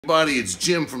Everybody, it's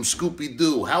Jim from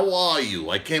Scooby-Doo. How are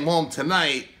you? I came home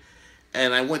tonight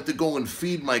and I went to go and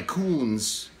feed my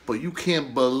coons, but you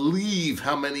can't believe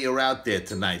how many are out there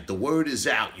tonight. The word is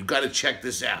out. You gotta check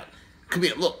this out. Come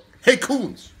here, look. Hey,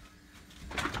 coons.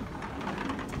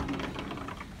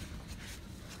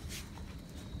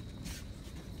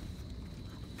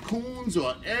 Coons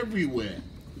are everywhere.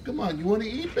 Come on, you wanna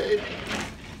eat, baby?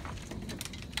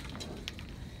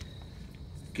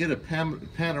 Get a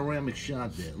panoramic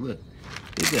shot there. Look.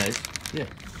 Hey, guys. Yeah.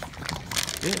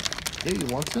 Yeah. Hey, you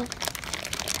want some?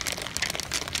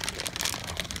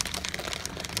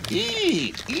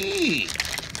 Eat. Eat.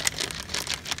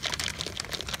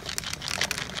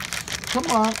 Come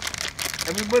on.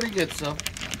 Everybody gets some.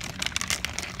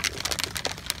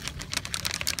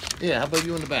 Yeah, how about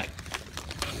you in the back?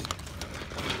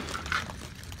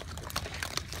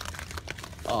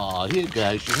 Oh, here,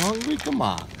 guys. You hungry? Come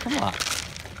on. Come on.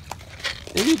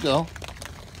 There you go.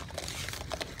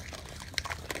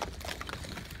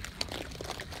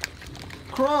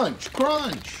 Crunch,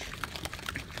 crunch.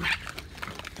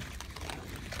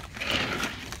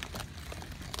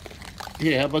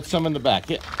 Yeah, how about some in the back?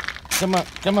 Yeah. Come on,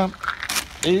 come on.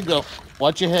 There you go.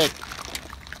 Watch your head.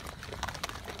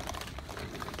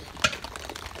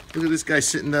 Look at this guy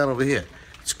sitting down over here.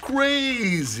 It's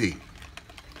crazy.